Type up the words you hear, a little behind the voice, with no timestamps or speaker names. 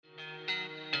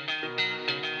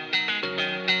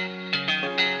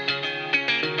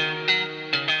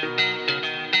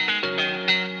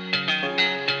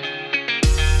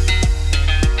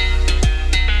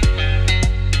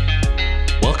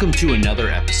Welcome to another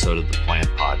episode of the Plant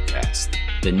Podcast,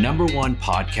 the number one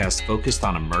podcast focused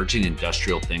on emerging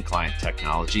industrial thin client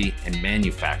technology and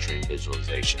manufacturing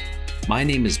visualization. My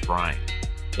name is Brian.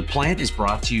 The Plant is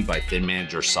brought to you by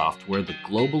ThinManager Software, the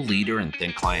global leader in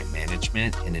thin client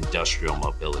management and industrial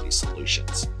mobility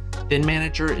solutions.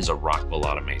 ThinManager is a Rockwell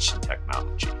automation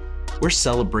technology. We're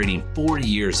celebrating 4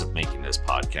 years of making this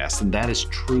podcast, and that is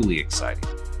truly exciting.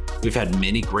 We've had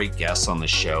many great guests on the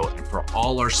show, and for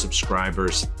all our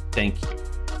subscribers, thank you.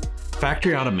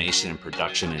 Factory automation and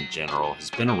production in general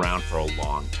has been around for a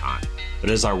long time,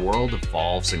 but as our world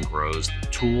evolves and grows, the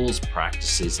tools,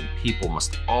 practices, and people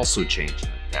must also change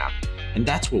and adapt, and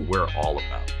that's what we're all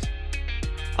about.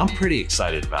 I'm pretty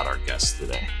excited about our guest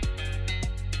today.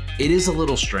 It is a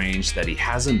little strange that he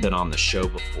hasn't been on the show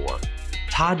before.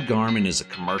 Todd Garmon is a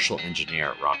commercial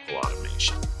engineer at Rockwell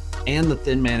Automation and the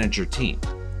ThinManager team.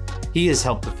 He has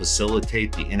helped to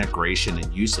facilitate the integration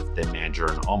and use of ThinManager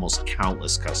in almost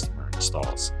countless customer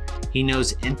installs. He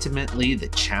knows intimately the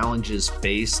challenges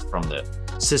faced from the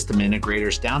system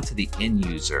integrators down to the end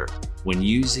user when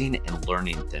using and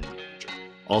learning ThinManager.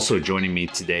 Also joining me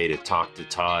today to talk to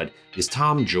Todd is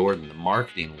Tom Jordan, the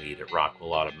marketing lead at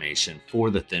Rockwell Automation for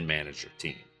the ThinManager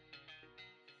team.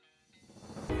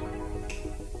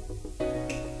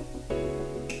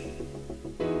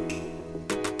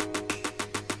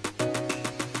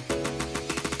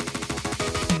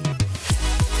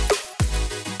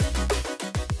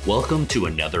 Welcome to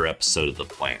another episode of The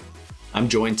Plant. I'm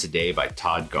joined today by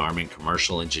Todd Garmon,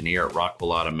 commercial engineer at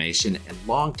Rockwell Automation and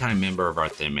longtime member of our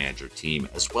ThinManager team,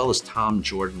 as well as Tom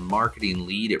Jordan, marketing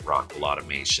lead at Rockwell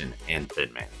Automation and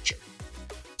ThinManager.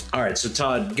 All right, so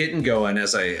Todd, getting going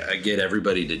as I get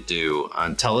everybody to do,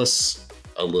 tell us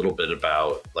a little bit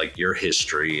about like your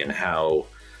history and how,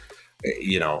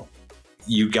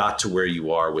 you got to where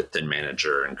you are with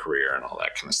ThinManager and career and all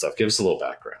that kind of stuff. Give us a little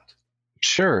background.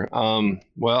 Sure.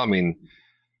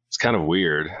 It's kind of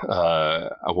weird.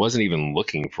 I wasn't even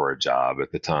looking for a job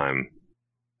at the time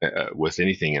with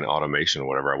anything in automation or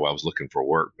whatever. I was looking for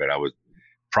work, but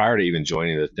prior to even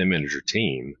joining the ThinManager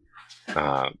team,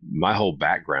 my whole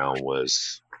background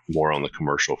was more on the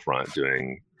commercial front,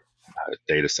 doing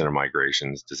data center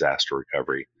migrations, disaster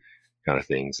recovery kind of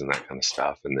things and that kind of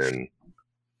stuff. And then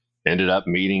ended up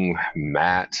meeting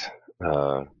Matt,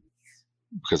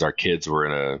 because our kids were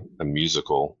in a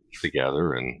musical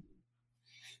together, and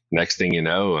next thing you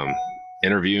know, I'm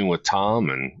interviewing with Tom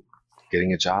and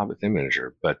getting a job at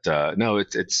ThinManager. But no,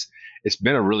 it's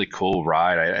been a really cool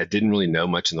ride. I didn't really know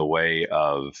much in the way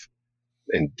of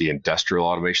in the industrial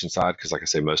automation side, because like I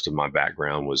say, most of my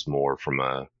background was more from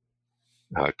a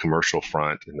commercial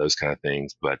front and those kind of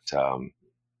things. But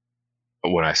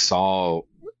when I saw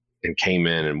and came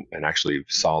in and actually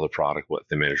saw the product, what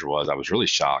ThinManager was, I was really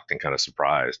shocked and kind of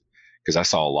surprised, because I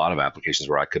saw a lot of applications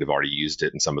where I could have already used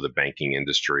it in some of the banking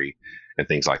industry and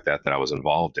things like that I was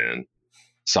involved in.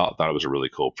 Thought it was a really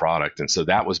cool product. And so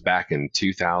that was back in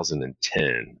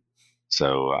 2010.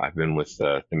 So I've been with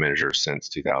ThinManager since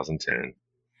 2010.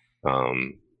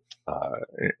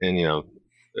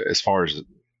 As far as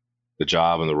the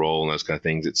job and the role and those kind of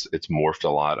things, it's morphed a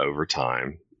lot over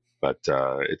time. But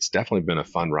it's definitely been a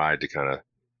fun ride to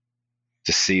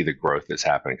see the growth that's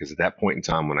happening. Because at that point in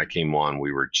time when I came on,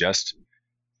 we were just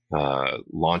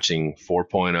launching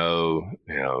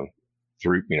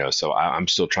 4.0, so I'm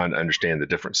still trying to understand the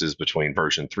differences between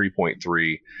version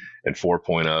 3.3 and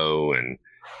 4.0 and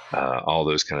all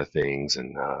those kind of things.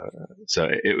 And so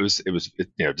it was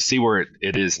to see where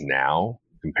it is now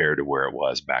compared to where it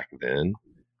was back then.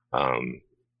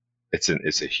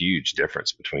 It's a huge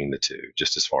difference between the two,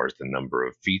 just as far as the number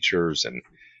of features and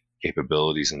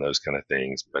capabilities and those kind of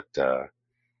things. But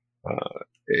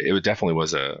it definitely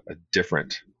was a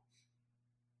different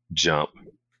jump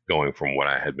going from what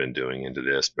I had been doing into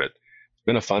this. But it's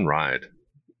been a fun ride,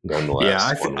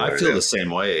 nonetheless. Yeah, I feel the same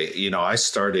way. We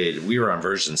were on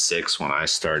version 6 when I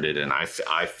started, and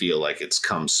I feel like it's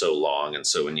come so long. And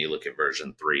so when you look at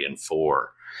version 3 and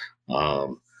 4,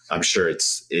 I'm sure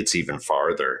it's even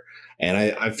farther. And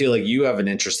I feel like you have an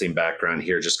interesting background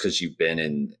here just because you've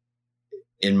been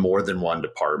in more than one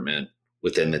department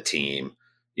within the team.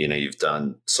 You've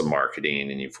done some marketing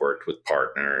and you've worked with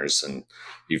partners and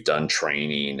you've done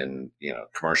training and,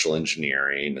 commercial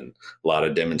engineering and a lot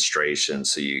of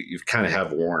demonstrations. So you've kind of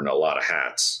have worn a lot of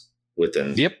hats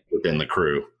within the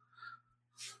crew.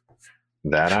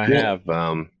 That I have.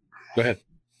 Go ahead.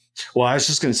 Well, I was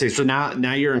just going to say, so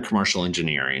now you're in commercial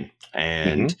engineering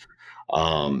and,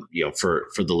 for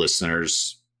the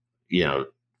listeners,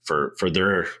 for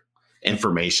their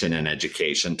information and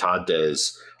education, Todd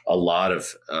does a lot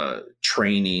of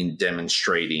training,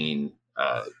 demonstrating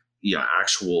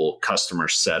actual customer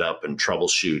setup and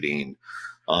troubleshooting.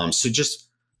 So just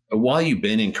while you've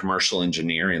been in commercial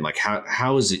engineering, like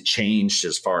how has it changed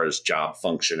as far as job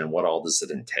function and what all does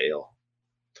it entail?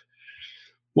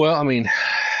 Well, I mean,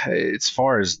 as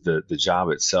far as the job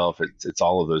itself, it's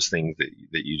all of those things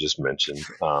that you just mentioned.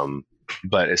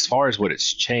 But as far as what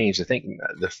it's changed, I think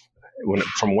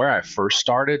from where I first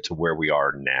started to where we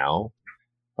are now,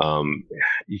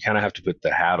 you kind of have to put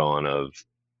the hat on of,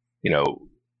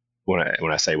 when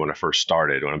I first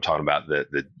started, when I'm talking about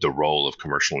the role of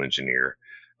commercial engineer,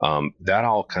 that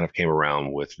all kind of came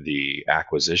around with the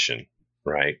acquisition,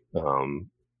 right,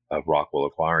 of Rockwell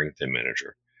acquiring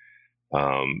ThinManager.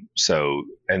 So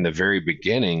in the very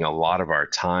beginning, a lot of our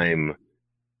time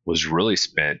was really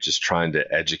spent just trying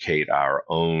to educate our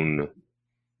own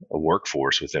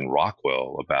workforce within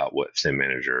Rockwell about what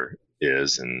ThinManager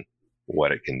is and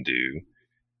what it can do,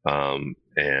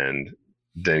 and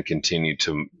then continue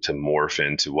to morph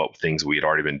into what things we had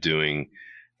already been doing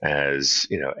as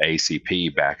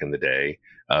ACP back in the day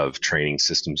of training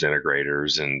systems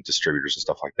integrators and distributors and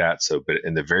stuff like that. So, but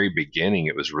in the very beginning,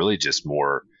 it was really just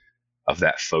more of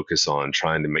that focus on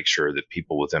trying to make sure that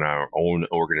people within our own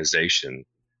organization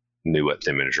knew what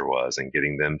ThinManager was and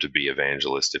getting them to be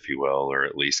evangelists, if you will, or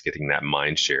at least getting that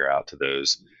mind share out to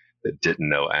those that didn't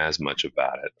know as much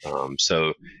about it.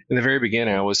 So in the very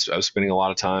beginning, I was spending a lot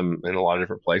of time in a lot of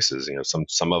different places.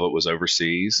 Some of it was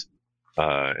overseas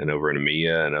and over in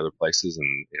EMEA and other places,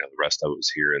 and the rest of it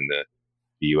was here in the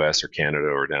U.S. or Canada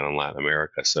or down in Latin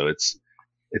America. So it's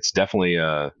definitely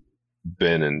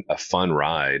been a fun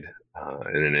ride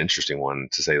and an interesting one,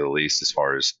 to say the least, as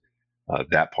far as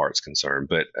that part's concerned.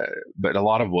 But a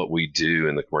lot of what we do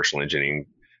in the commercial engineering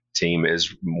team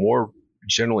is more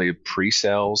generally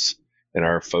pre-sales in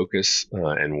our focus,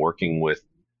 and working with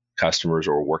customers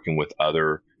or working with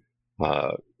other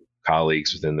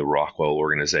colleagues within the Rockwell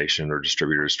organization or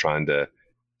distributors, trying to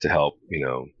help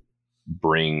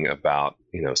bring about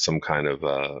some kind of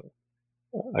a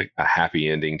happy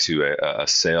ending to a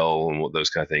sale and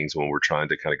those kind of things, when we're trying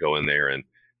to kind of go in there and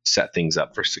set things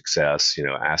up for success,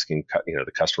 asking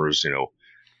the customers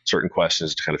certain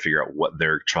questions to kind of figure out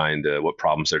what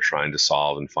problems they're trying to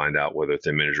solve, and find out whether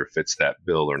ThinManager fits that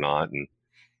bill or not. And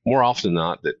more often than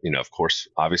not, that of course,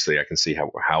 obviously I can see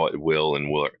how it will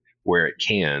and where it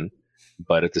can,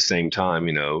 but at the same time,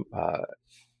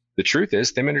 the truth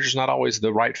is ThinManager is not always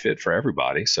the right fit for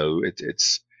everybody. So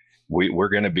we're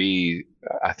going to be,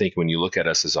 I think when you look at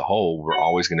us as a whole, we're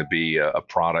always going to be a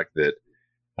product that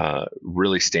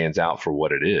really stands out for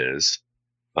what it is.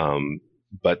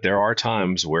 But there are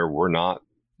times where we're not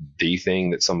the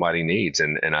thing that somebody needs.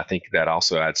 And I think that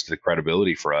also adds to the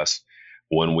credibility for us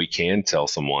when we can tell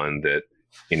someone that,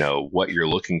 what you're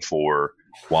looking for,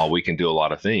 while we can do a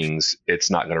lot of things, it's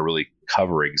not going to really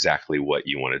cover exactly what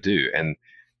you want to do. And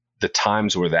the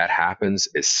times where that happens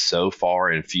is so far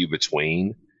and few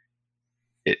between,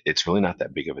 it's really not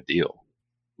that big of a deal,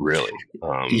 really.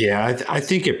 I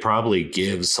think it probably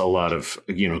gives a lot of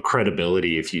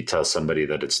credibility if you tell somebody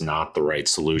that it's not the right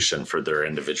solution for their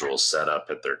individual setup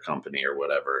at their company or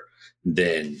whatever.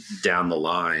 Then down the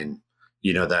line,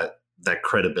 that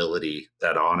credibility,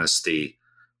 that honesty,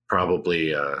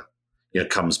 probably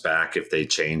comes back if they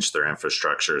change their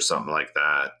infrastructure or something like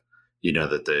that.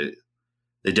 That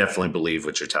they definitely believe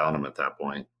what you're telling them at that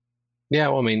point. Yeah,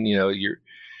 well, I mean,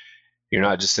 you're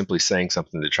not just simply saying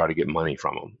something to try to get money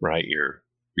from them, right? You're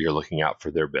looking out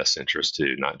for their best interest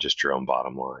too, not just your own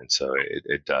bottom line. So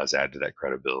it does add to that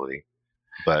credibility.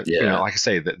 But like I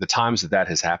say, the times that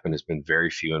has happened has been very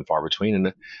few and far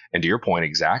between. And to your point,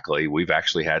 exactly, we've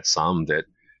actually had some that,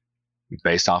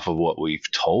 based off of what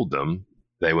we've told them,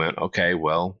 they went, okay,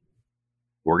 well,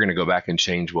 we're going to go back and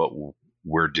change what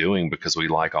we're doing because we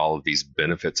like all of these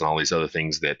benefits and all these other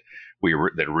things that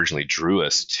that originally drew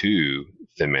us to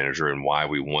ThinManager and why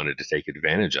we wanted to take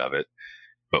advantage of it.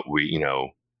 But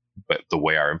but the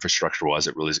way our infrastructure was,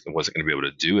 it really wasn't going to be able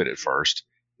to do it at first.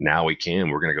 Now we can.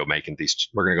 We're going to go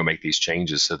make these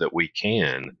changes so that we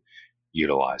can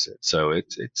utilize it. So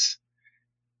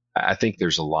I think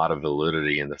there's a lot of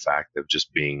validity in the fact of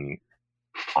just being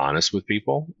honest with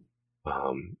people,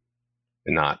 and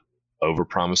not over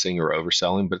promising or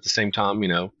overselling. But at the same time,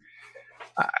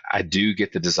 I do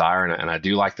get the desire, and I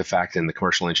do like the fact in the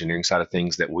commercial engineering side of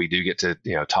things that we do get to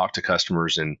talk to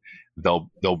customers, and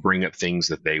they'll bring up things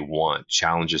that they want,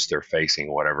 challenges they're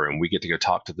facing, whatever, and we get to go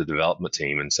talk to the development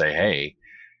team and say, hey,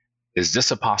 is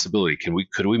this a possibility?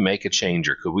 Could we make a change,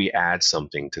 or could we add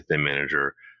something to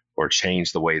ThinManager or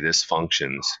change the way this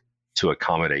functions to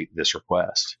accommodate this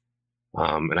request?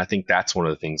 And I think that's one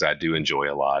of the things I do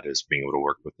enjoy a lot is being able to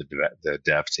work with the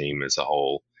dev team as a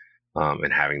whole,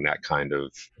 and having that kind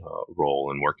of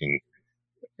role and working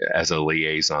as a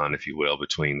liaison, if you will,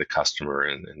 between the customer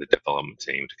and the development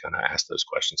team to kind of ask those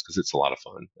questions, because it's a lot of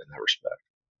fun in that respect.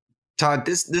 Todd,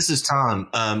 this is Tom.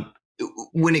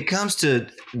 When it comes to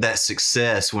that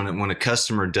success, when a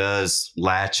customer does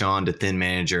latch on to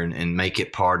ThinManager and make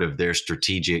it part of their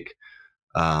strategic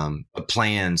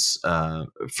plans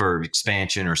for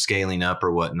expansion or scaling up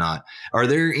or whatnot, are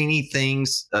there any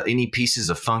things, any pieces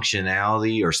of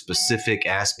functionality or specific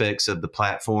aspects of the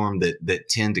platform that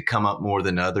tend to come up more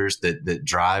than others that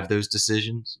drive those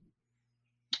decisions?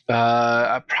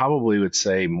 I probably would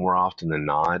say more often than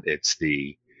not,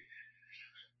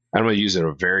 I'm going to use it in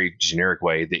a very generic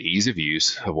way, the ease of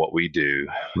use of what we do,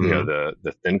 Mm-hmm.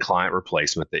 the thin client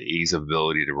replacement, the ease of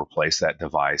ability to replace that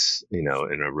device, in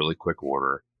a really quick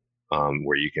order,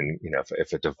 where you can,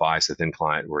 if a device, a thin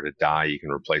client were to die, you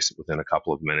can replace it within a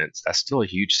couple of minutes. That's still a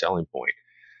huge selling point.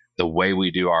 The way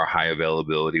we do our high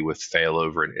availability with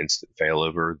failover and instant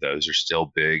failover, those are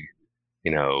still big,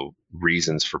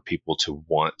 reasons for people to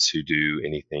want to do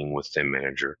anything with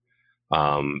ThinManager.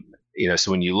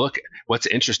 So when you look, what's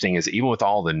interesting is even with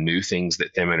all the new things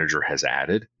that ThinManager has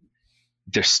added,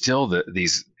 there's still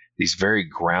these very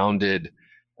grounded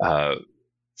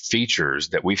features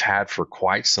that we've had for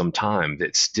quite some time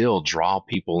that still draw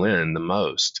people in the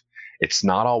most. It's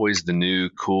not always the new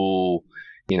cool,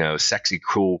 sexy,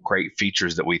 cool, great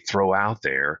features that we throw out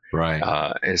there. Right.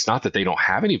 And it's not that they don't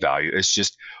have any value. It's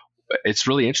just, it's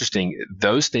really interesting.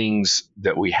 Those things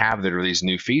that we have that are these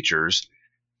new features,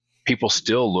 people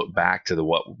still look back to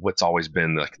what's always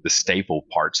been the staple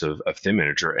parts of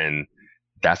ThinManager, and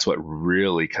that's what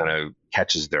really kind of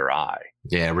catches their eye.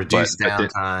 Yeah, reduced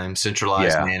downtime,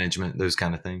 centralized management, those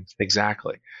kind of things.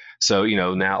 Exactly. So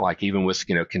now, like even with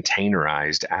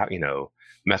containerized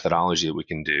methodology that we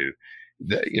can do,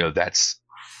 that's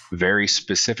very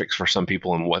specific for some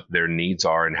people and what their needs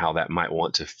are and how that might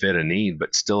want to fit a need.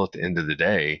 But still, at the end of the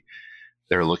day,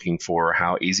 they're looking for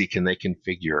how easy can they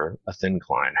configure a thin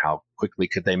client? How quickly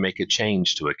could they make a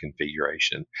change to a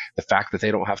configuration? The fact that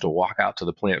they don't have to walk out to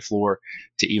the plant floor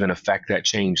to even affect that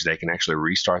change, they can actually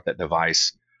restart that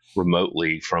device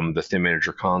remotely from the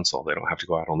ThinManager console. They don't have to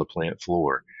go out on the plant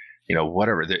floor.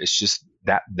 Whatever. It's just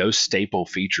that those staple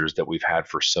features that we've had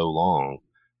for so long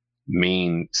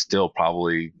mean still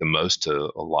probably the most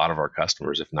to a lot of our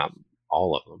customers, if not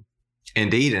all of them.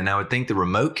 Indeed. And I would think the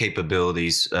remote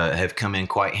capabilities have come in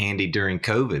quite handy during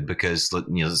COVID because,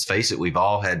 let's face it, we've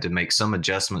all had to make some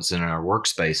adjustments in our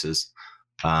workspaces.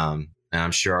 And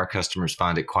I'm sure our customers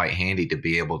find it quite handy to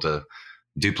be able to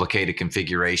duplicate a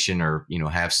configuration or,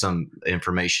 have some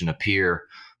information appear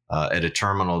at a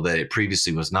terminal that it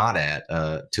previously was not at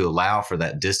to allow for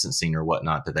that distancing or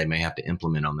whatnot that they may have to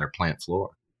implement on their plant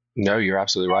floor. No, you're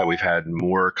absolutely right. We've had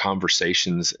more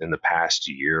conversations in the past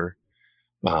year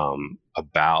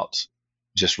about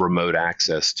just remote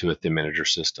access to a ThinManager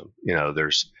system.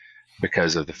 There's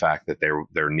because of the fact that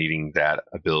they're needing that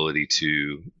ability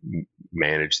to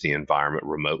manage the environment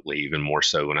remotely, even more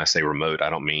so. When I say remote, I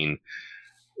don't mean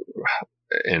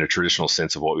in a traditional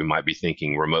sense of what we might be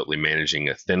thinking, remotely managing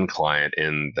a thin client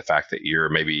in the fact that you're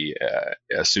maybe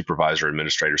a supervisor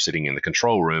administrator sitting in the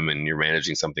control room and you're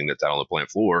managing something that's out on the plant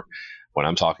floor. When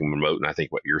I'm talking remote, and I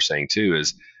think what you're saying too,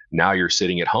 is now you're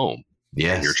sitting at home.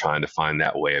 Yes. And you're trying to find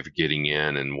that way of getting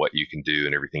in and what you can do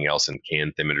and everything else. And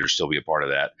can ThinManager still be a part of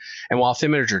that? And while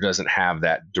ThinManager doesn't have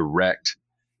that direct,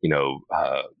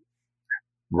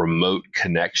 remote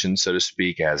connection, so to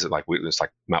speak, it's like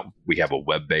we have a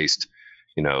web-based,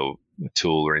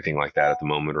 tool or anything like that at the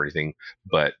moment or anything.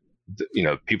 But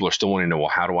people are still wanting to know, well,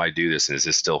 how do I do this? And is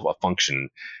this still a function?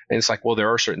 And it's like, well,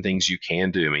 there are certain things you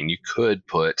can do. I mean, you could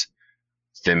put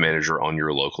ThinManager on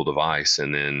your local device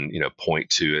and then, point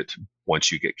to it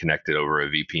once you get connected over a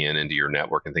VPN into your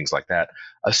network and things like that.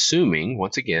 Assuming,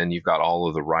 once again, you've got all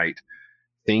of the right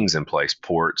things in place,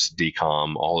 ports,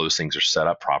 DCOM, all those things are set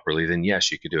up properly, then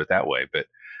yes, you could do it that way. But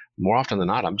more often than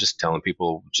not, I'm just telling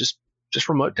people, just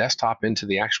remote desktop into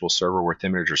the actual server where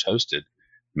ThinManager is hosted,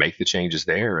 make the changes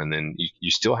there, and then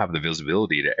you still have the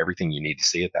visibility to everything you need to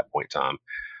see at that point in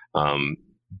time.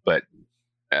 But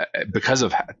because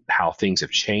of how things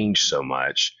have changed so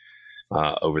much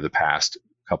over the past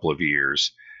couple of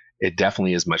years, it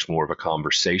definitely is much more of a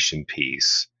conversation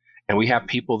piece. And we have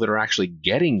people that are actually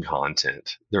getting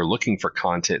content. They're looking for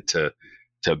content to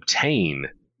obtain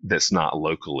that's not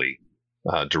locally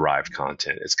derived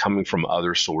content. It's coming from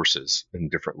other sources in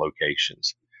different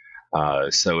locations.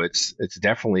 So it's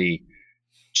definitely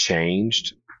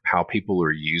changed how people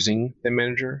are using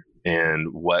ThinManager.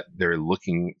 and what they're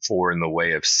looking for in the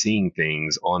way of seeing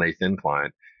things on a thin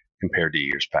client compared to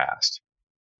years past.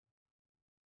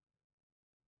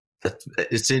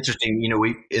 It's interesting.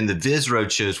 We in the Viz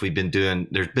Road shows we've been doing,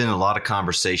 there's been a lot of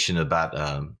conversation about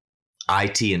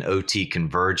IT and OT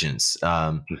convergence.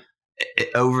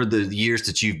 Over the years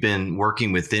that you've been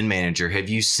working with ThinManager, have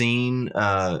you seen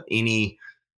any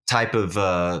type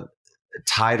of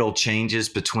title changes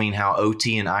between how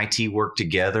OT and IT work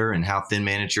together and how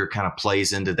ThinManager kind of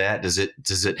plays into that? Does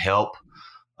it help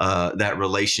that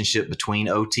relationship between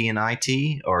OT and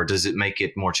IT, or does it make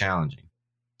it more challenging?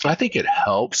 I think it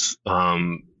helps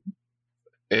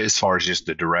as far as just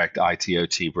the direct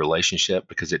IT-OT relationship,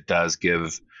 because it does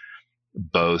give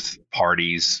both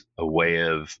parties a way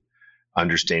of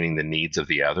understanding the needs of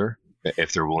the other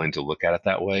if they're willing to look at it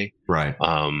that way. Right.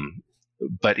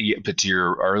 But to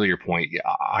your earlier point,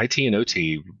 IT and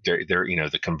OT, they're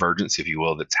the convergence, if you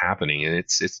will, that's happening, and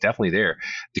it's definitely there.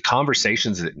 The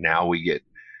conversations that now we get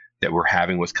that we're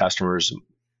having with customers,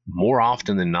 more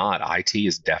often than not, IT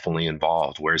is definitely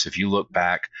involved. Whereas if you look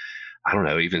back, I don't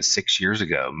know, even 6 years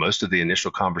ago, most of the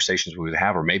initial conversations we would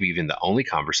have, or maybe even the only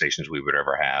conversations we would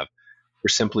ever have, were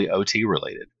simply OT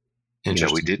related.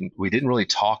 We didn't really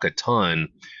talk a ton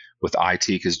with IT,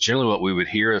 because generally what we would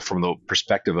hear from the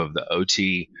perspective of the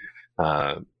OT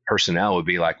personnel would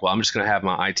be like, well, I'm just going to have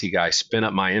my IT guy spin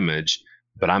up my image,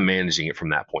 but I'm managing it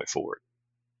from that point forward.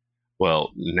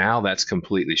 Well, now that's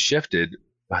completely shifted,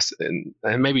 and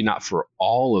maybe not for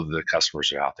all of the customers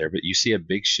who are out there, but you see a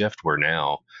big shift where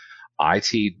now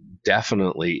IT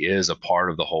definitely is a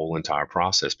part of the whole entire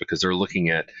process, because they're looking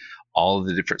at all of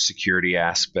the different security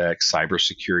aspects,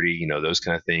 cybersecurity, those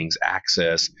kind of things,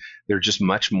 access. They're just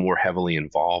much more heavily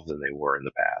involved than they were in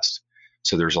the past.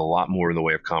 So there's a lot more in the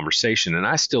way of conversation. And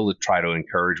I still try to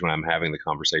encourage when I'm having the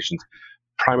conversations,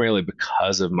 primarily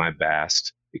because of my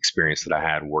vast experience that I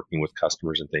had working with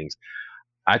customers and things.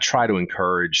 I try to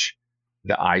encourage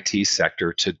the IT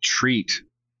sector to treat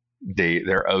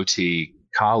their OT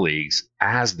colleagues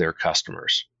as their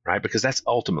customers, right? Because that's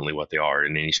ultimately what they are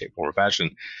in any shape, form, or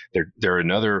fashion. They're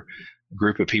another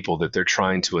group of people that they're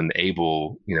trying to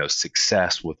enable,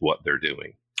 success with what they're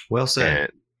doing. Well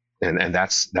said. And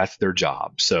that's their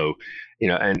job. So,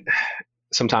 and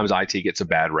sometimes IT gets a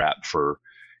bad rap for,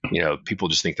 people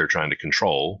just think they're trying to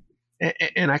control.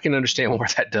 And I can understand where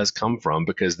that does come from,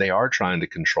 because they are trying to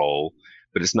control,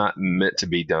 but it's not meant to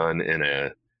be done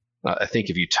in I think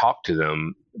if you talk to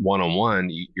them one-on-one,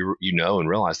 you know and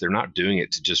realize they're not doing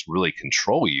it to just really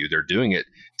control you. They're doing it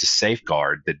to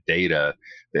safeguard the data,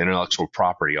 the intellectual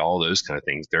property, all those kind of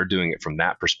things. They're doing it from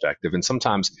that perspective. And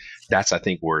sometimes that's, I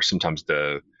think, where sometimes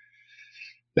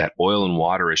that oil and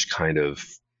waterish kind of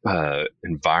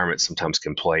environment sometimes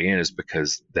can play in, is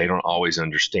because they don't always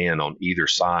understand on either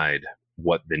side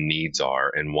what the needs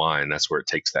are and why, and that's where it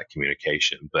takes that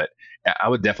communication. But I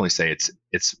would definitely say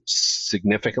it's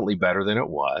significantly better than it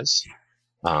was.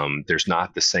 There's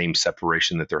not the same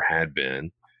separation that there had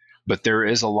been, but there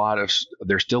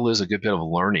still is a good bit of a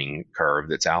learning curve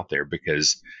that's out there,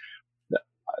 because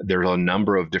there's a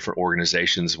number of different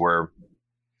organizations where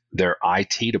their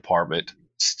IT department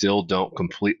still don't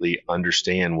completely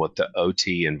understand what the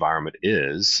OT environment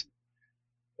is,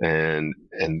 and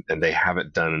they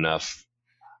haven't done enough,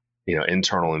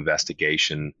 internal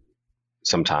investigation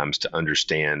sometimes to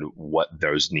understand what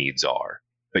those needs are.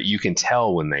 But you can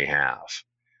tell when they have,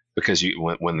 because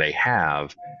when they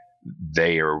have,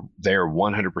 they are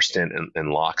 100% in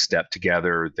lockstep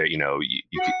together. That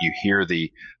you hear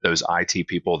those IT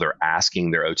people, they're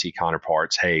asking their OT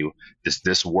counterparts, "Hey, does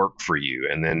this work for you?"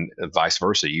 And then vice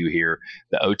versa, you hear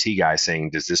the OT guy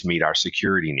saying, "Does this meet our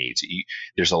security needs?"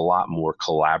 There's a lot more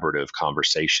collaborative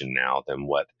conversation now than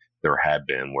what there had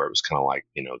been, where it was kind of like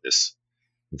this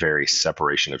very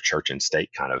separation of church and state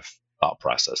kind of thought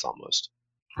process almost.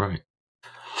 Right.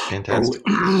 Fantastic.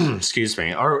 Excuse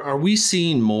me. Are we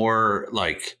seeing more,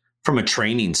 like, from a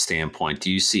training standpoint?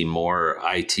 Do you see more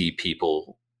IT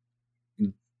people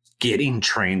getting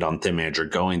trained on ThinManager,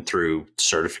 going through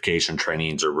certification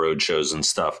trainings or road shows and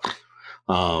stuff,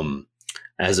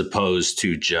 as opposed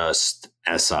to just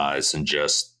SIs and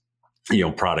just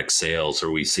product sales?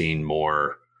 Are we seeing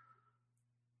more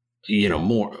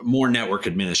network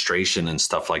administration and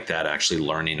stuff like that actually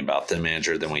learning about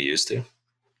ThinManager than we used to?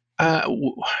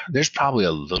 There's probably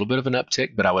a little bit of an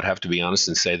uptick, but I would have to be honest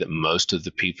and say that most of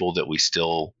the people that we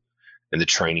still, and the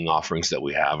training offerings that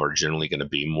we have, are generally going to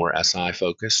be more SI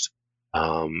focused.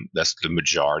 That's the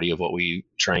majority of what we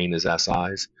train as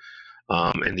SIs.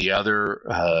 And the other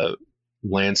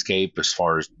landscape, as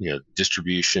far as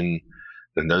distribution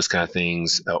and those kind of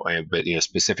things, but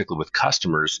specifically with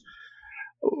customers,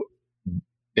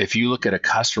 if you look at a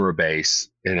customer base,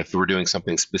 and if we're doing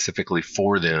something specifically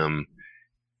for them,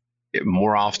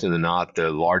 more often than not, the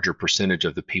larger percentage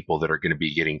of the people that are going to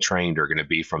be getting trained are going to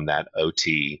be from that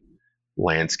OT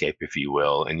landscape, if you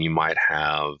will. And you might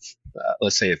have,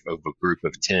 let's say, if of a group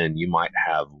of 10, you might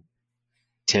have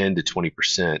 10 to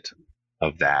 20%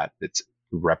 of that that's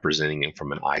representing it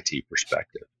from an IT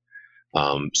perspective.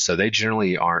 So they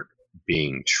generally aren't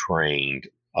being trained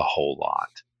a whole lot,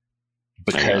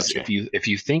 because if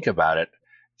you think about it,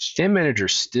 ThinManager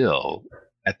still,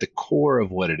 at the core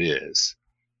of what it is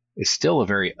still a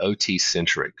very OT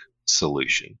centric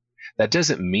solution. That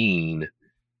doesn't mean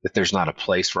that there's not a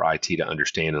place for IT to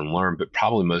understand and learn, but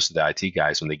probably most of the IT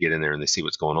guys, when they get in there and they see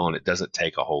what's going on, it doesn't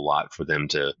take a whole lot for them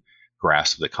to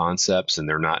grasp the concepts, and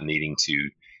they're not needing to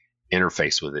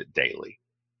interface with it daily.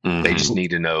 Mm-hmm. They just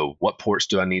need to know, what ports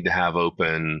do I need to have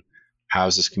open? How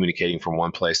is this communicating from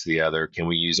one place to the other? Can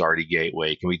we use RD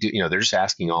Gateway? Can we do, they're just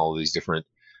asking all of these different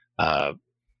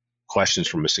questions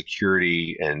from a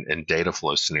security and data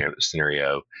flow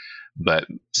scenario. But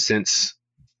since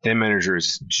ThinManager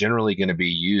is generally going to be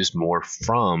used more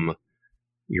from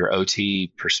your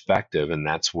OT perspective, and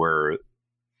that's where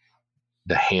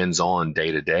the hands-on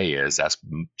day-to-day is, that's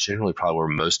generally probably where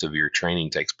most of your training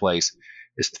takes place,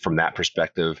 is from that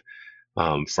perspective,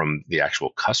 from the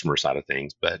actual customer side of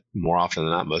things. But more often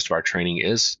than not, most of our training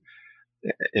is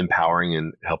empowering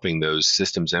and helping those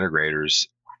systems integrators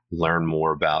learn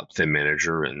more about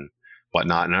ThinManager and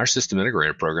whatnot. And our System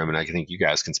Integrator program, and I think you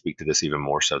guys can speak to this even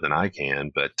more so than I can,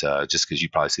 but just because you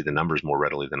probably see the numbers more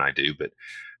readily than I do, but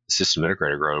the System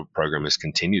Integrator program has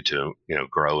continued to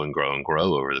grow and grow and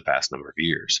grow over the past number of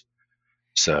years.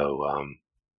 So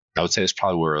I would say it's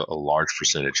probably where a large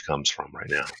percentage comes from right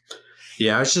now.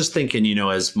 Yeah, I was just thinking,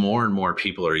 as more and more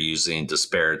people are using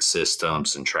disparate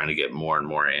systems and trying to get more and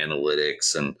more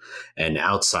analytics and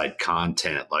outside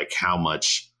content, like how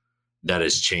much that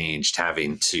has changed,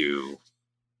 having to,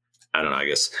 I don't know,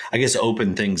 I guess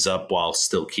open things up while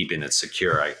still keeping it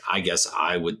secure. I guess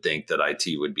I would think that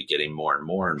IT would be getting more and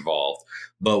more involved,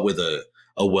 but with a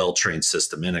well-trained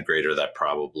system integrator, that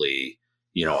probably,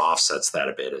 offsets that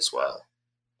a bit as well.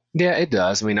 Yeah, it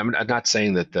does. I mean, I'm not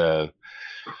saying that the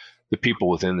people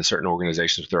within the certain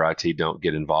organizations with their IT don't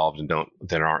get involved and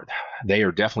they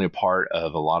are definitely a part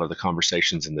of a lot of the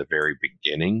conversations in the very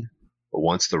beginning. But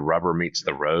once the rubber meets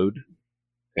the road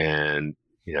and,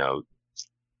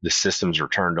 the systems are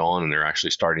turned on and they're actually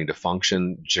starting to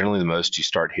function, generally the most you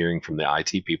start hearing from the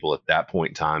IT people at that point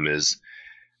in time is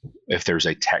if there's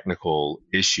a technical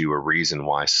issue or reason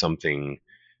why something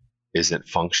isn't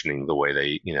functioning the way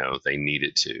they need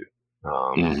it to.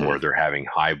 Or they're having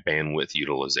high bandwidth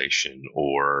utilization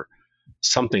or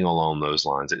something along those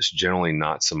lines. It's generally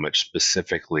not so much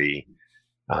specifically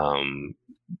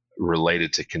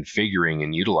related to configuring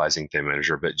and utilizing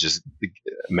ThinManager, but just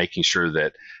making sure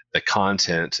that the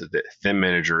content that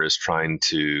ThinManager is trying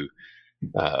to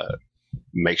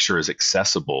make sure is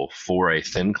accessible for a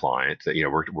thin client. That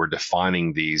we're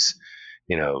defining these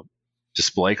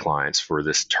display clients for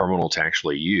this terminal to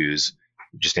actually use.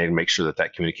 Just need to make sure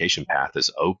that communication path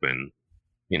is open,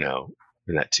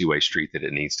 in that two-way street that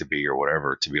it needs to be or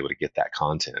whatever to be able to get that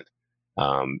content.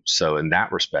 So in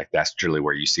that respect, that's generally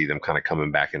where you see them kind of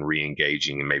coming back and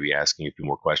re-engaging and maybe asking a few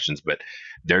more questions, but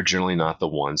they're generally not the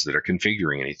ones that are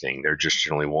configuring anything. They're just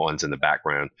generally ones in the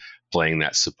background playing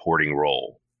that supporting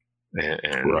role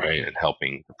and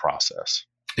helping the process.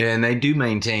 And they do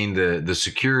maintain the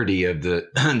security of the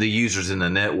users in the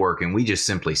network, and we just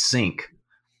simply sync.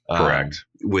 Correct.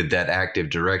 With that Active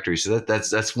Directory. So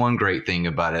that's one great thing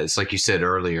about it. It's like you said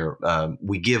earlier,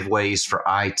 we give ways for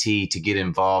IT to get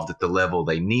involved at the level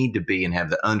they need to be and have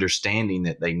the understanding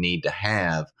that they need to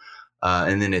have.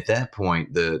 And then at that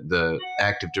point, the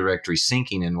Active Directory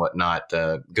syncing and whatnot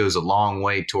goes a long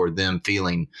way toward them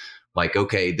feeling like,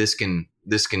 okay, this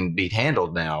can be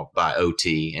handled now by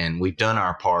OT, and we've done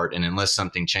our part. And unless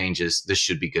something changes, this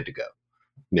should be good to go.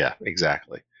 Yeah,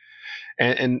 exactly.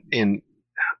 And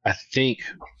I think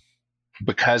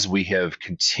because we have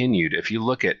continued, if you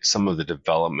look at some of the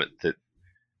development that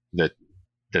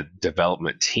the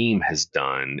development team has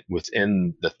done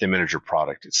within the ThinManager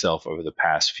product itself over the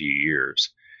past few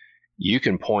years, you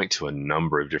can point to a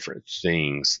number of different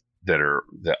things that are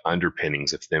the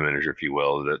underpinnings of ThinManager, if you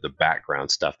will, the background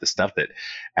stuff, the stuff that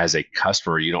as a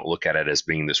customer, you don't look at it as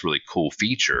being this really cool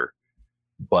feature,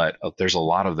 but there's a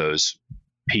lot of those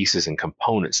pieces and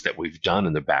components that we've done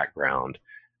in the background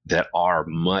that are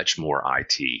much more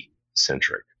IT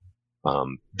centric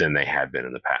than they had been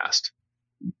in the past.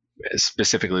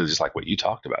 Specifically, just like what you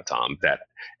talked about, Tom, that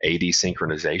AD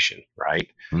synchronization, right?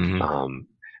 Mm-hmm.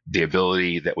 the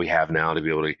ability that we have now to be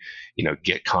able to,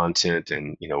 get content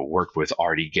and, work with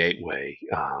RD Gateway,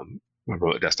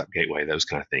 Remote Desktop Gateway, those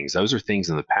kind of things. Those are things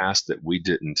in the past that we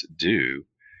didn't do,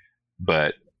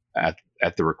 but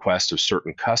at the request of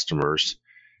certain customers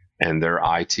and their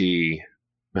IT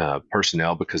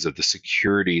personnel, because of the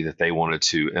security that they wanted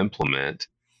to implement,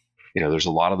 there's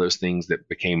a lot of those things that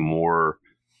became more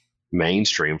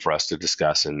mainstream for us to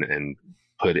discuss and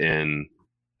put in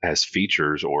as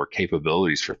features or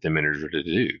capabilities for ThinManager to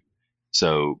do.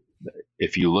 So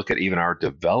if you look at even our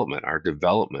development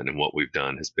and what we've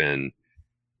done has been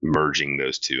merging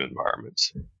those two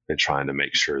environments and trying to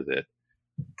make sure that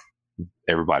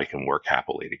everybody can work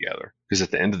happily together. Because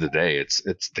at the end of the day, it's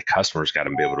the customer's got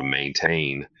to be able to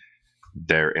maintain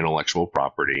their intellectual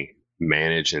property,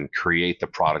 manage and create the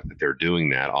product that they're doing,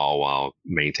 that all while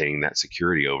maintaining that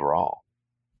security overall.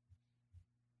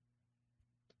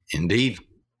 Indeed.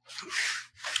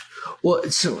 Well,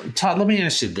 so Todd, let me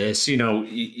ask you this.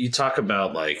 You talk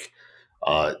about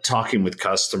talking with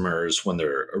customers when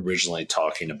they're originally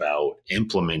talking about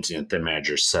implementing a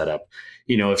ThinManager setup.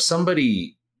 If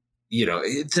somebody,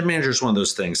 ThinManager is one of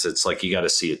those things that's like, you got to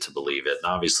see it to believe it.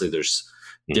 And obviously there's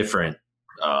different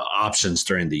options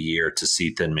during the year to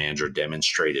see ThinManager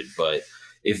demonstrated. But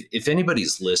if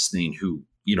anybody's listening who,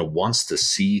 wants to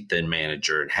see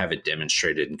ThinManager and have it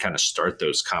demonstrated and kind of start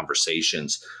those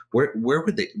conversations, where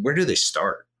do they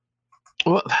start?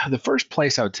 Well, the first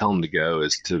place I would tell them to go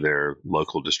is to their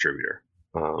local distributor.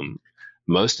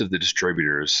 Most of the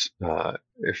distributors,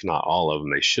 if not all of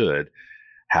them, they should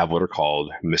have what are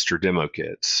called Mr. Demo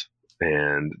Kits.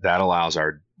 And that allows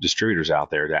our distributors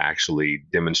out there to actually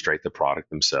demonstrate the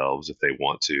product themselves if they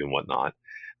want to and whatnot.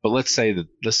 But let's say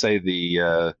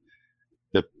the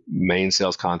main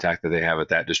sales contact that they have at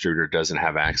that distributor doesn't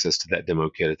have access to that demo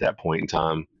kit at that point in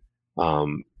time.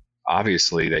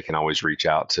 Obviously, they can always reach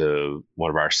out to one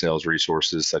of our sales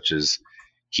resources, such as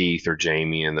Keith or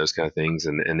Jamie and those kind of things.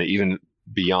 And even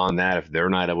beyond that, if they're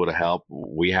not able to help,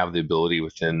 we have the ability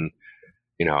within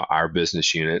our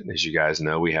business unit. As you guys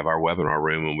know, we have our webinar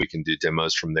room and we can do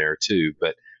demos from there too.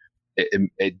 But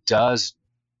it does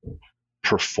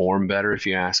perform better, if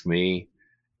you ask me,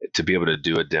 to be able to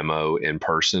do a demo in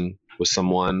person with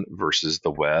someone versus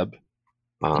the web.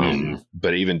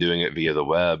 But even doing it via the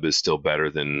web is still better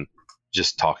than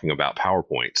just talking about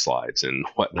PowerPoint slides and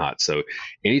whatnot. So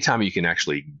anytime you can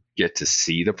actually get to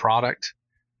see the product,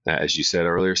 as you said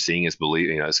earlier, seeing is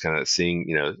believing. It's kind of seeing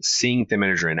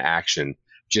ThinManager in action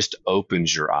just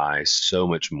opens your eyes so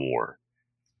much more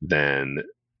than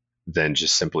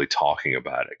just simply talking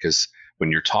about it. Because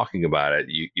when you're talking about it,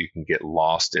 you can get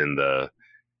lost in the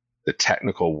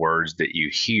technical words that you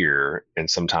hear, and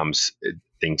sometimes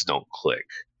things don't click.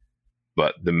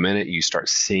 But the minute you start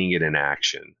seeing it in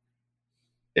action,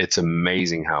 it's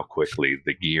amazing how quickly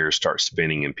the gears start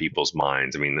spinning in people's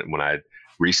minds. I mean, when I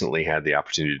recently had the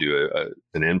opportunity to do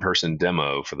an in-person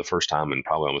demo for the first time in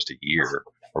probably almost a year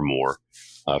or more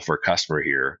for a customer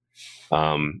here,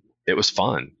 it was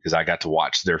fun because I got to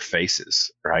watch their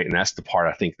faces, right? And that's the part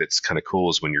I think that's kind of cool,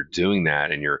 is when you're doing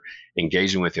that and you're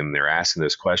engaging with them, they're asking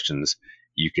those questions,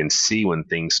 you can see when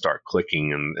things start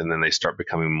clicking, and then they start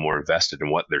becoming more invested in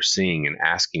what they're seeing and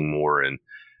asking more, and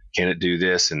can it do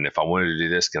this? And if I wanted to do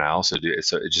this, can I also do it?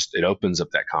 So it opens up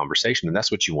that conversation, and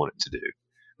that's what you want it to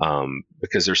do.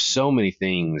 Because there's so many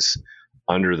things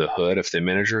under the hood of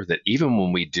ThinManager that even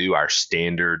when we do our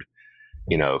standard,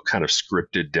 kind of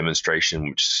scripted demonstration,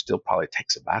 which still probably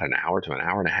takes about an hour to an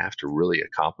hour and a half to really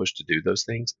accomplish to do those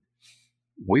things,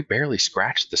 we barely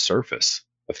scratched the surface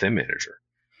of ThinManager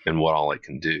and what all it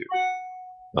can do.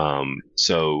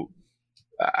 So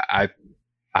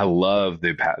I love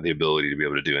the ability to be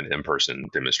able to do an in-person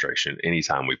demonstration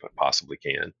anytime we possibly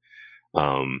can.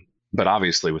 But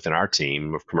obviously within our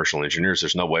team of commercial engineers,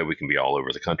 there's no way we can be all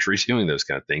over the country doing those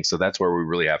kind of things. So that's where we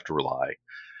really have to rely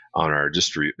on our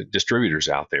distributors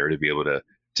out there to be able to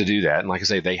do that. And like I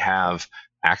say, they have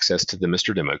access to the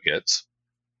Mr. Demo Kits.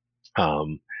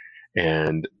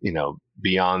 And,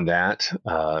 beyond that,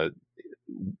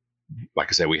 like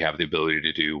I said, we have the ability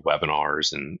to do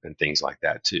webinars and things like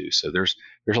that too. So there's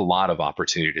a lot of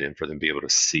opportunity for them to be able to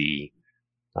see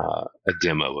a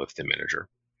demo of ThinManager.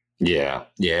 Yeah.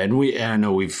 And I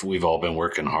know we've all been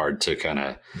working hard to kind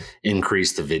of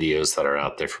increase the videos that are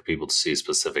out there for people to see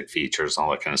specific features and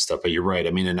all that kind of stuff. But you're right. I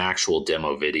mean, an actual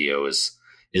demo video is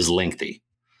lengthy,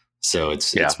 so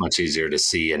it's much easier to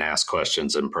see and ask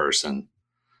questions in person.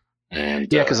 And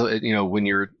because when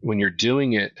you're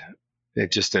doing it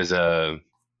just as a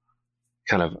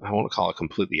kind of, I won't call it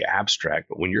completely abstract,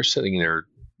 but when you're sitting there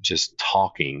just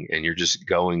talking and you're just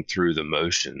going through the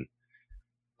motion,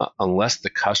 unless the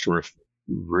customer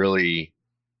really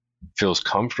feels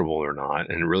comfortable or not,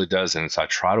 and it really does. And so I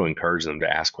try to encourage them to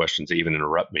ask questions, even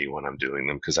interrupt me when I'm doing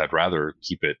them, because I'd rather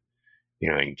keep it,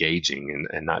 engaging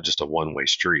and not just a one-way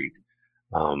street.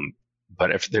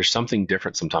 But if there's something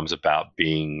different sometimes about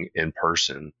being in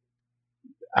person,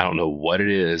 I don't know what it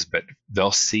is, but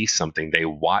they'll see something. They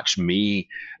watch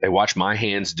my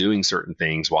hands doing certain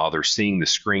things while they're seeing the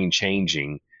screen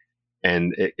changing,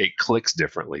 and it clicks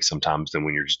differently sometimes than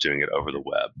when you're just doing it over the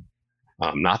web.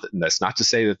 That's not to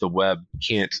say that the web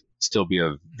can't still be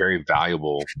a very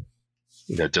valuable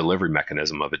delivery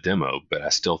mechanism of a demo, but I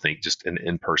still think just an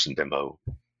in-person demo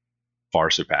far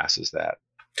surpasses that,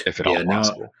 if at all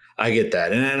possible. No, I get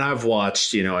that. And I've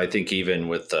watched, I think even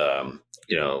with,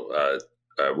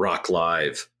 Rock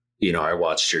Live, I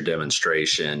watched your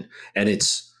demonstration, and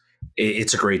it's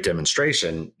a great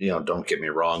demonstration. Don't get me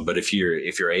wrong, but if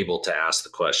you're able to ask the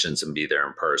questions and be there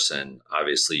in person,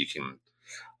 obviously you can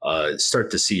start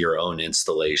to see your own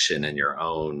installation and your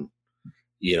own,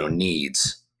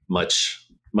 needs much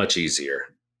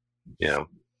easier. Yeah.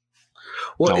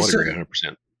 Well, I would agree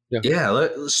 100%. Yeah.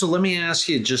 So let me ask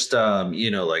you just,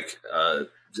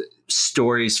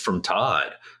 stories from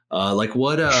Todd. Like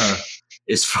what,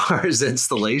 as far as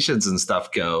installations and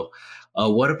stuff go,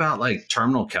 what about like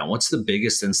terminal count? What's the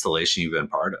biggest installation you've been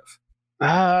part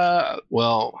of?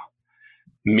 Well,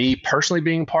 me personally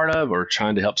being part of or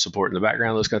trying to help support in the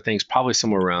background, those kind of things, probably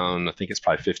somewhere around, I think it's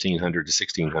probably 1,500 to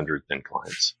 1,600 thin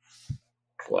clients.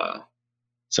 Wow.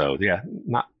 So yeah,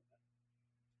 not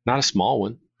a small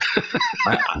one.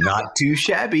 Not too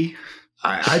shabby.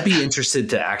 I'd be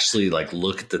interested to actually like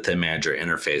look at the ThinManager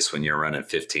interface when you're running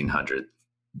 1,500.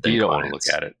 You don't want to look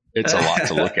at it. It's a lot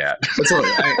to look at.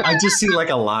 I just see like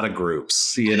a lot of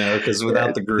groups, because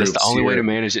without the groups, that's the only way to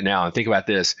manage it now. And think about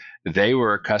this: they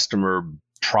were a customer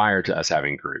prior to us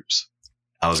having groups.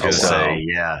 I was going to say,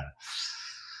 yeah.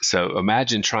 So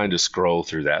imagine trying to scroll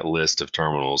through that list of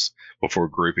terminals before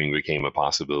grouping became a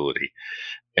possibility,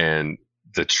 and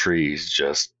the tree's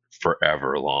just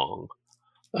forever long.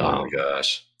 Oh my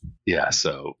gosh. Yeah.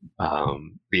 So,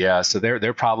 so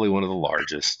they're probably one of the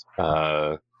largest.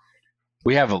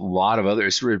 We have a lot of other.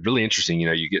 It's really interesting.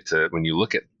 You get to, when you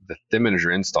look at the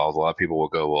ThinManager installs, a lot of people will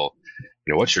go, well,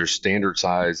 what's your standard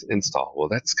size install? Well,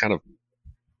 that's kind of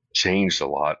changed a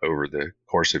lot over the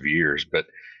course of years. But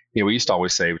we used to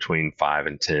always say between 5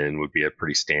 and 10 would be a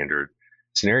pretty standard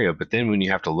scenario. But then when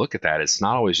you have to look at that, it's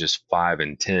not always just 5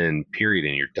 and 10 period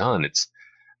and you're done. It's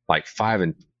like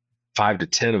 5 to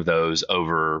 10 of those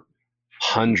over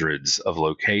hundreds of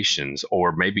locations,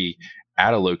 or maybe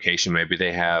at a location, maybe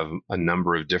they have a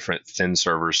number of different thin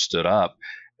servers stood up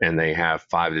and they have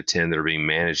 5 to 10 that are being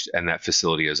managed in that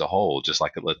facility as a whole. Just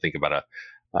like, let's think about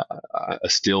a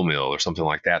steel mill or something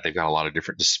like that. They've got a lot of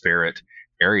different disparate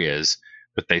areas,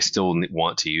 but they still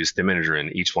want to use ThinManager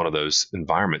in each one of those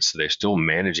environments. So they're still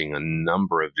managing a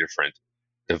number of different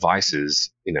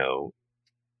devices,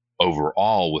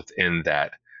 overall within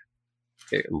that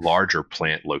larger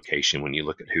plant location when you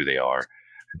look at who they are.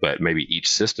 But maybe each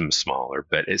system's smaller.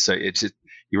 But it's just,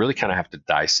 you really kind of have to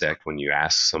dissect when you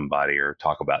ask somebody or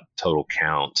talk about total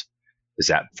count. Is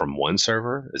that from one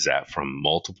server? Is that from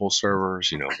multiple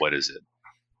servers? What is it?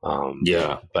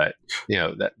 Yeah. But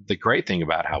that the great thing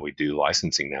about how we do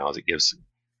licensing now is it gives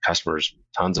customers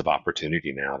tons of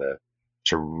opportunity now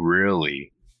to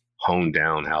really hone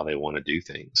down how they want to do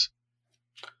things.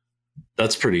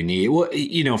 That's pretty neat.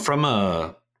 Well, from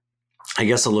a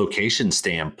location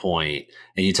standpoint,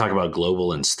 and you talk about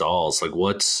global installs, like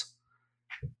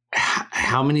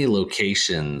how many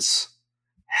locations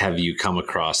have you come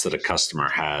across that a customer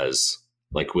has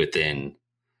like within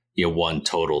one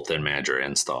total ThinManager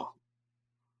install?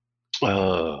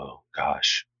 Oh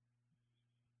gosh,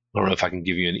 I don't know if I can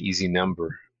give you an easy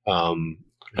number.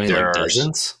 There are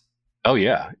dozens. Oh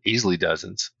yeah, easily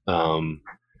dozens.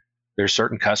 There's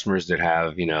certain customers that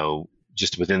have,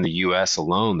 just within the U.S.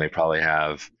 alone, they probably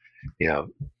have, 10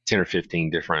 or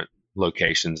 15 different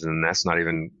locations, and that's not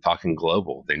even talking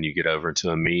global. Then you get over to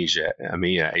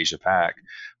EMEA, Asia Pac,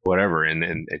 whatever,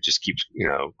 and it just keeps,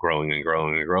 growing and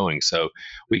growing and growing. So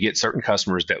we get certain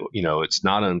customers that, it's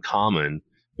not uncommon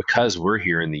because we're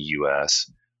here in the U.S.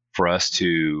 for us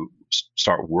to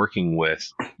start working with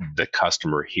the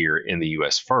customer here in the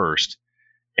U.S. first,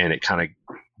 and it kind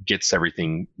of gets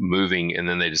everything moving, and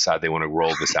then they decide they want to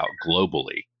roll this out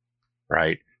globally,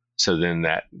 right? So then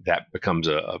that becomes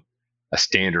a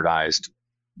standardized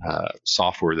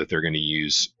software that they're going to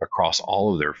use across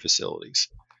all of their facilities.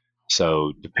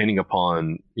 So depending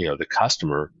upon the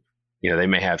customer, they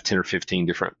may have 10 or 15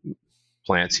 different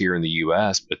plants here in the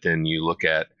U.S., but then you look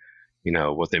at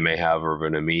what they may have over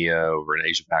in EMEA, over in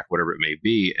Asia Pac, whatever it may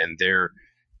be. And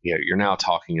you're now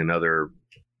talking another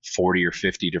 40 or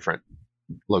 50 different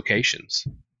locations.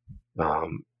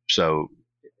 So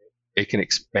it can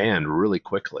expand really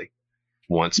quickly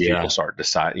once people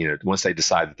once they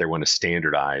decide that they want to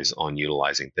standardize on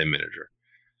utilizing ThinManager.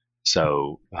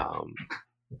 So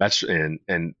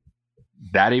and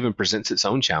that even presents its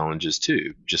own challenges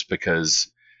too, just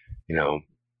because,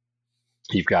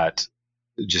 you've got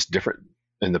just different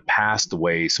in the past, the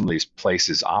way some of these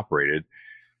places operated,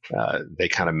 they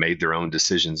kind of made their own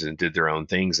decisions and did their own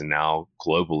things. And now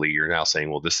globally, you're now saying,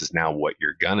 well, this is now what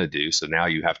you're going to do. So now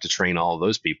you have to train all of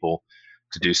those people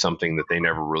to do something that they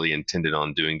never really intended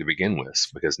on doing to begin with,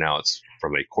 because now it's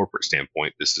from a corporate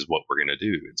standpoint, this is what we're going to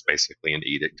do. It's basically an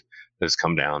edict that has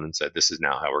come down and said, this is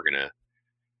now how we're going to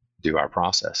do our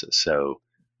processes. So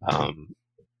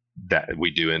that we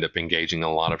do end up engaging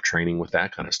a lot of training with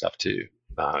that kind of stuff too.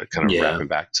 Wrapping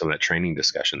back some of that training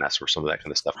discussion. That's where some of that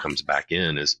kind of stuff comes back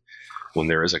in, is when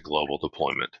there is a global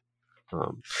deployment.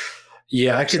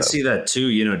 I could see that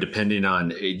too, depending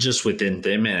on just within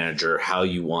ThinManager, how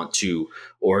you want to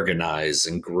organize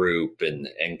and group and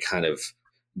kind of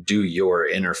do your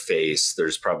interface.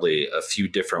 There's probably a few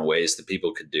different ways that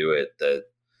people could do it that,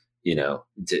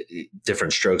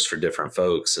 different strokes for different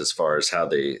folks as far as how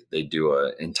they do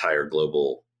an entire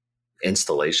global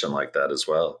installation like that as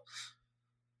well.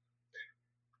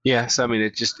 Yeah. So, I mean,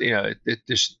 it just,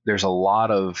 there's a lot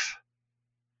of,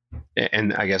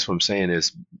 and I guess what I'm saying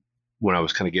is, when I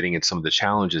was kind of getting at some of the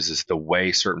challenges, is the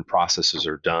way certain processes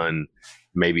are done,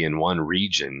 maybe in one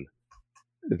region,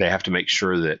 they have to make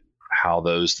sure that how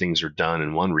those things are done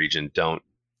in one region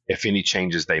if any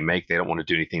changes they make, they don't want to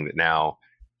do anything that now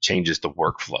changes the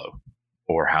workflow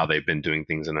or how they've been doing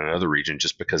things in another region,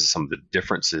 just because of some of the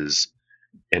differences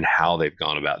in how they've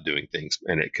gone about doing things.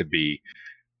 And it could be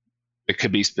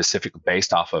specific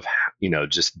based off of,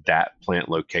 just that plant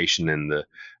location and the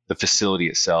facility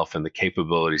itself and the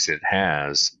capabilities it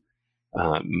has,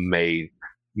 may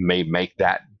make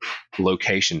that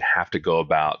location have to go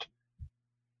about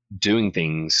doing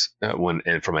things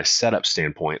and from a setup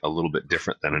standpoint, a little bit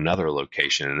different than another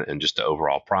location, and just the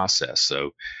overall process.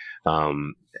 So,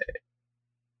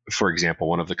 for example,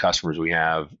 one of the customers we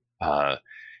have,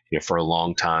 for a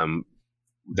long time,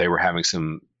 they were having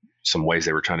some ways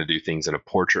they were trying to do things in a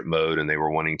portrait mode, and they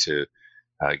were wanting to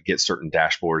get certain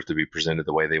dashboards to be presented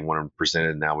the way they want them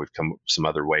presented. Now we've come up with some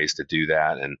other ways to do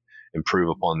that and improve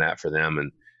upon that for them.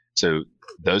 And so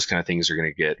those kind of things are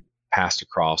going to get passed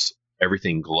across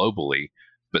everything globally,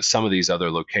 but some of these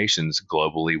other locations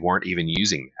globally weren't even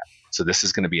using that. So this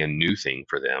is going to be a new thing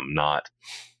for them, not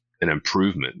an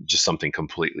improvement, just something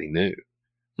completely new.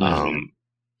 Mm-hmm.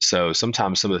 So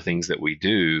sometimes some of the things that we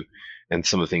do and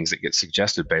some of the things that get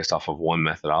suggested based off of one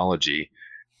methodology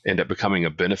end up becoming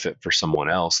a benefit for someone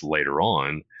else later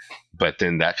on. But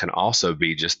then that can also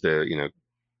be just the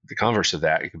converse of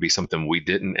that. It could be something we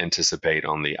didn't anticipate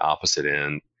on the opposite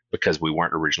end because we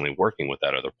weren't originally working with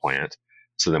that other plant.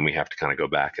 So then we have to kind of go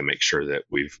back and make sure that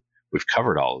we've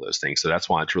covered all of those things. So that's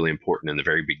why it's really important in the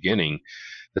very beginning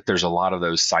that there's a lot of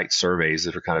those site surveys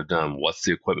that are kind of done. What's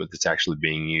the equipment that's actually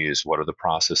being used? What are the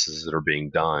processes that are being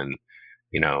done?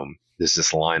 Does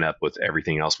this line up with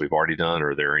everything else we've already done?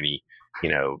 Or are there any,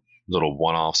 little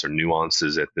one-offs or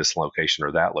nuances at this location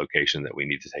or that location that we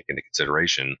need to take into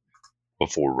consideration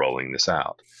before rolling this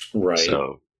out? Right.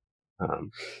 So,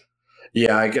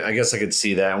 I guess I could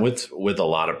see that with a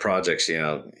lot of projects,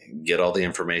 get all the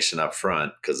information up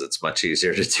front, because it's much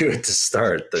easier to do it to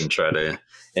start than try to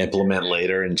implement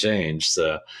later and change.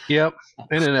 So, yep.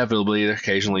 And inevitably,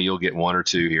 occasionally you'll get one or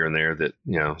two here and there that,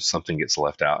 something gets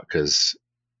left out because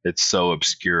it's so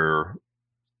obscure.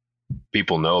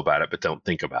 People know about it, but don't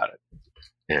think about it.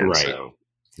 And right. So,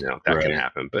 that can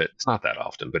happen, but it's not that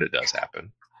often, but it does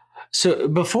happen. So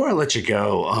before I let you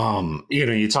go,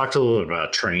 you talked a little bit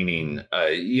about training,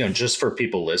 just for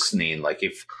people listening, like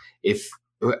if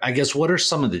I guess, what are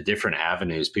some of the different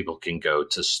avenues people can go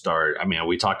to start? I mean,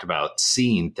 we talked about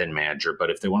seeing ThinManager, but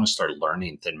if they want to start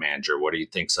learning ThinManager, what do you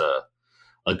think's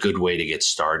a good way to get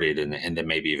started and then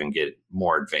maybe even get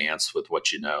more advanced with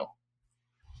what you know?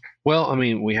 Well, I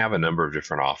mean, we have a number of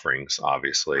different offerings,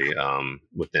 obviously,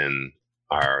 within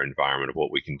our environment of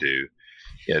what we can do.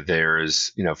 Yeah,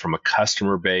 there's, from a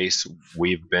customer base,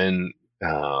 we've been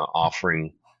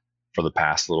offering for the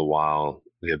past little while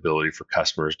the ability for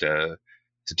customers to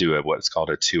do what's called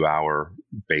a 2-hour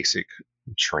basic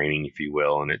training, if you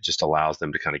will, and it just allows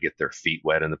them to kind of get their feet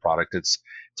wet in the product. It's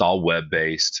all web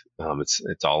based.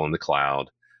 It's all in the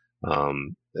cloud.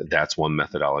 That's one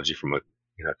methodology from a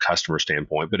customer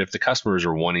standpoint. But if the customers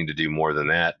are wanting to do more than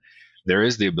that, there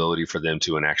is the ability for them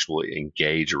to actually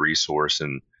engage a resource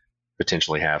and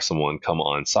potentially have someone come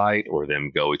on site or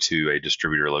them go to a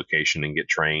distributor location and get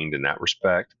trained in that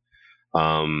respect.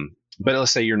 But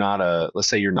let's say you're not a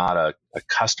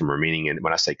customer, meaning, and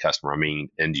when I say customer, I mean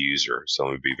end user. So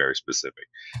let me be very specific,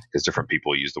 because different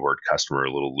people use the word customer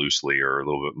a little loosely or a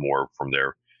little bit more from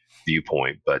their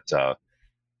viewpoint. But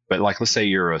like, let's say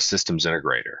you're a systems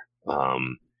integrator.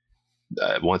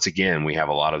 Once again, we have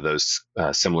a lot of those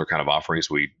similar kind of offerings.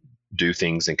 We do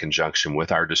things in conjunction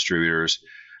with our distributors,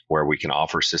 where we can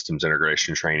offer systems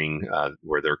integration training,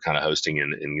 where they're kind of hosting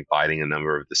and inviting a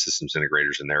number of the systems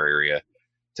integrators in their area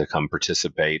to come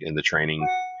participate in the training.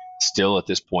 Still, at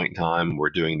this point in time, we're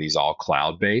doing these all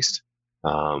cloud-based.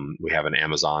 We have an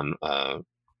Amazon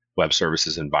Web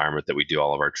Services environment that we do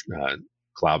all of our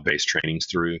cloud-based trainings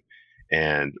through.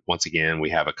 And once again, we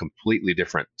have a completely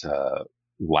different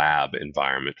lab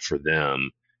environment for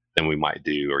them than we might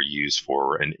do or use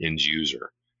for an end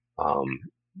user.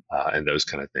 And those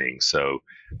kind of things. So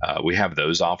we have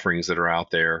those offerings that are out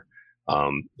there.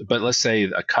 But let's say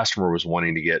a customer was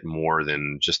wanting to get more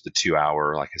than just the 2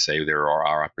 hour. Like I say, there are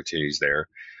our opportunities there.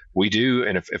 We do,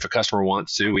 and if a customer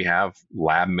wants to, we have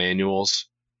lab manuals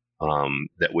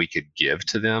that we could give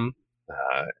to them,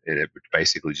 and it would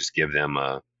basically just give them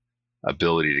a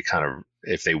ability to kind of,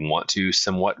 if they want to,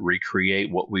 somewhat recreate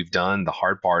what we've done. The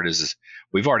hard part is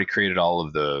we've already created all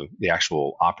of the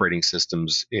actual operating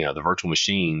systems, the virtual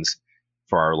machines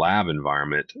for our lab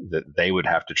environment, that they would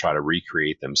have to try to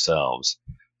recreate themselves.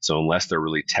 So unless they're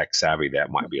really tech savvy,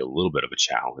 that might be a little bit of a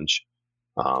challenge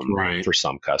for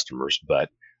some customers. But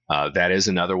that is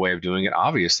another way of doing it.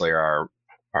 Obviously, our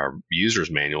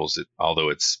users manuals, although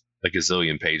it's a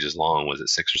gazillion pages long, was it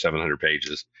 600 or 700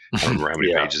 pages? I don't remember how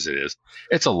many pages it is.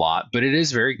 It's a lot, but it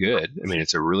is very good. I mean,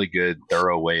 it's a really good,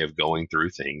 thorough way of going through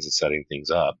things and setting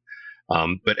things up.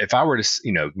 But if I were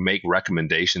to, make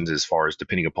recommendations as far as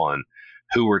depending upon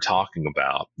who we're talking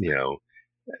about,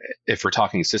 if we're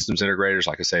talking systems integrators,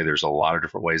 like I say, there's a lot of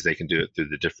different ways they can do it through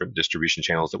the different distribution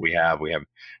channels that we have. We have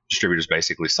distributors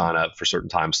basically sign up for certain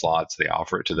time slots. They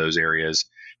offer it to those areas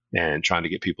and trying to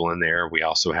get people in there. We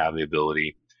also have the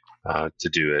ability to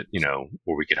do it,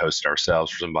 where we could host it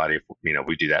ourselves for somebody.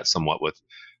 We do that somewhat with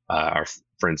our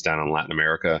friends down in Latin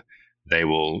America. They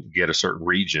will get a certain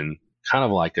region, kind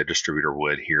of like a distributor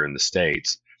would here in the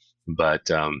States, but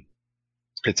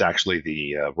it's actually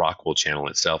the Rockwell channel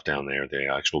itself down there, the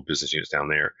actual business units down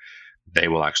there. They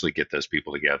will actually get those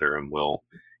people together and we'll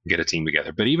get a team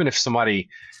together. But even if somebody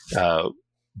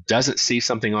doesn't see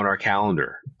something on our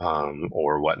calendar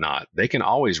or whatnot, they can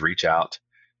always reach out,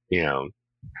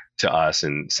 to us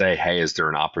and say, hey, is there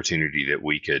an opportunity that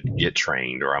we could get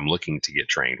trained, or I'm looking to get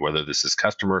trained, whether this is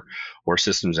customer or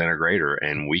systems integrator,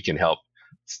 and we can help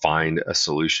find a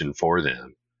solution for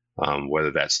them,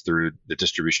 whether that's through the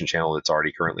distribution channel that's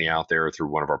already currently out there or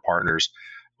through one of our partners,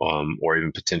 or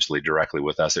even potentially directly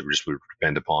with us. It just would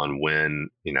depend upon when,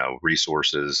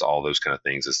 resources, all those kind of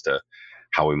things as to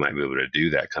how we might be able to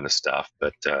do that kind of stuff.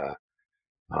 But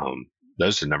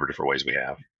those are a number of different ways we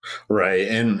have. Right.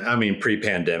 And I mean,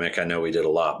 pre-pandemic, I know we did a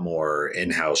lot more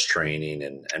in-house training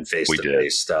and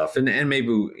face-to-face stuff. And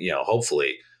maybe,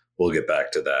 hopefully we'll get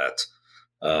back to that.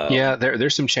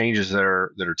 There's some changes that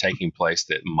are taking place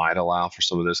that might allow for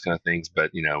some of those kind of things.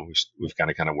 But, we've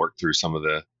kind of worked through some of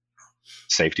the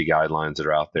safety guidelines that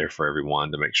are out there for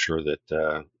everyone to make sure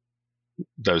that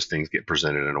those things get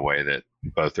presented in a way that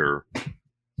both are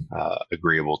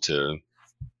agreeable to,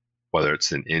 whether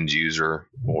it's an end user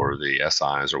or the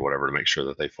SIs or whatever, to make sure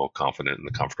that they feel confident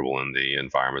and comfortable in the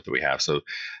environment that we have. So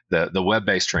the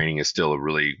web-based training is still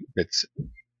it's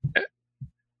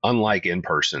unlike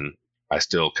in-person. I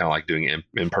still kind of like doing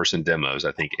in-person demos.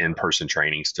 I think in-person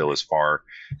training still is far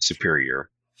superior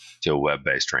to a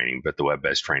web-based training, but the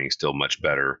web-based training is still much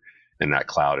better in that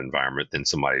cloud environment than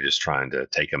somebody just trying to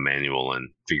take a manual and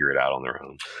figure it out on their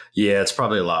own. Yeah, it's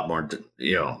probably a lot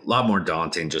more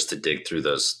daunting just to dig through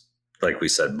those, like we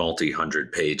said,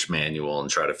 multi-100-page manual and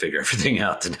try to figure everything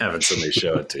out than having somebody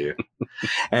show it to you.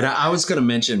 And I was going to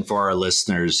mention for our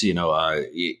listeners,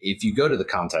 if you go to the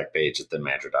contact page at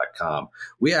ThinManager.com,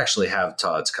 we actually have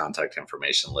Todd's contact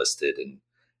information listed,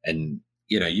 and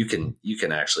you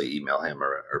can actually email him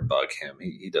or bug him.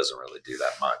 He doesn't really do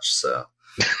that much, so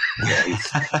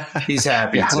he's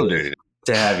happy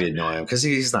to have you annoy him because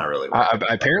he's not really. I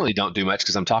apparently don't do much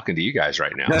because I'm talking to you guys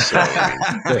right now.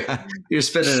 So, you're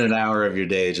spending an hour of your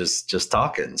day just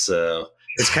talking. So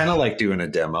it's kind of like doing a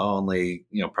demo, only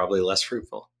probably less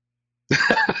fruitful.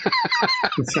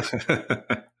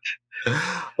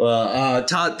 Well,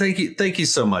 Todd, thank you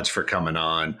so much for coming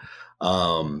on.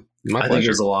 My I pleasure. think it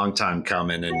was a long time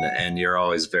coming, and you're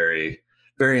always very,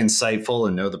 very insightful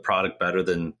and know the product better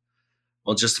than,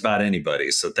 well, just about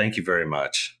anybody. So thank you very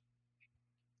much.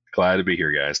 Glad to be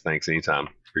here, guys. Thanks anytime.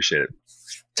 Appreciate it.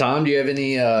 Tom, do you have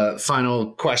any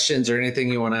final questions or anything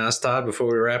you want to ask Todd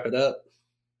before we wrap it up?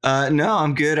 No,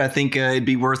 I'm good. I think it'd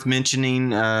be worth mentioning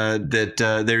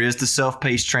that there is the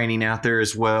self-paced training out there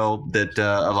as well that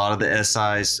a lot of the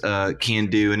SIs can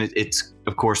do, and it's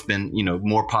of course been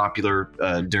more popular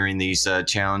during these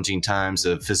challenging times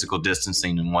of physical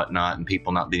distancing and whatnot, and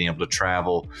people not being able to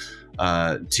travel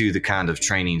to the kind of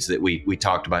trainings that we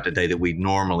talked about today that we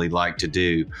normally like to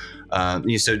do.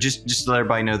 So just to let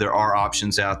everybody know, there are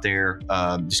options out there.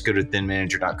 Just go to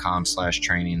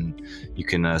thinmanager.com/training. You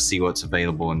can see what's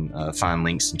available and find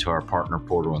links into our partner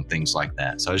portal and things like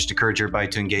that. So I just encourage everybody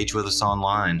to engage with us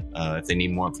online if they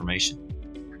need more information.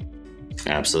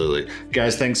 Absolutely.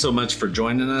 Guys, thanks so much for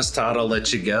joining us. Todd, I'll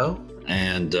let you go,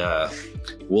 and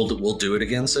we'll do it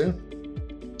again soon.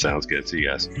 Sounds good. See you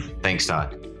guys. Thanks,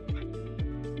 Todd.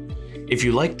 If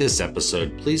you like this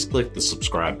episode, please click the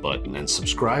subscribe button and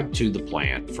subscribe to The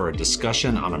Plant for a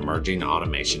discussion on emerging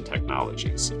automation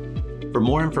technologies. For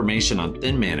more information on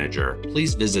ThinManager,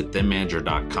 please visit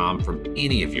thinmanager.com from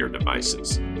any of your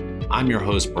devices. I'm your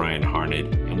host, Brian Harned,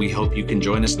 and we hope you can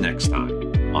join us next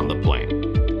time on The Plant.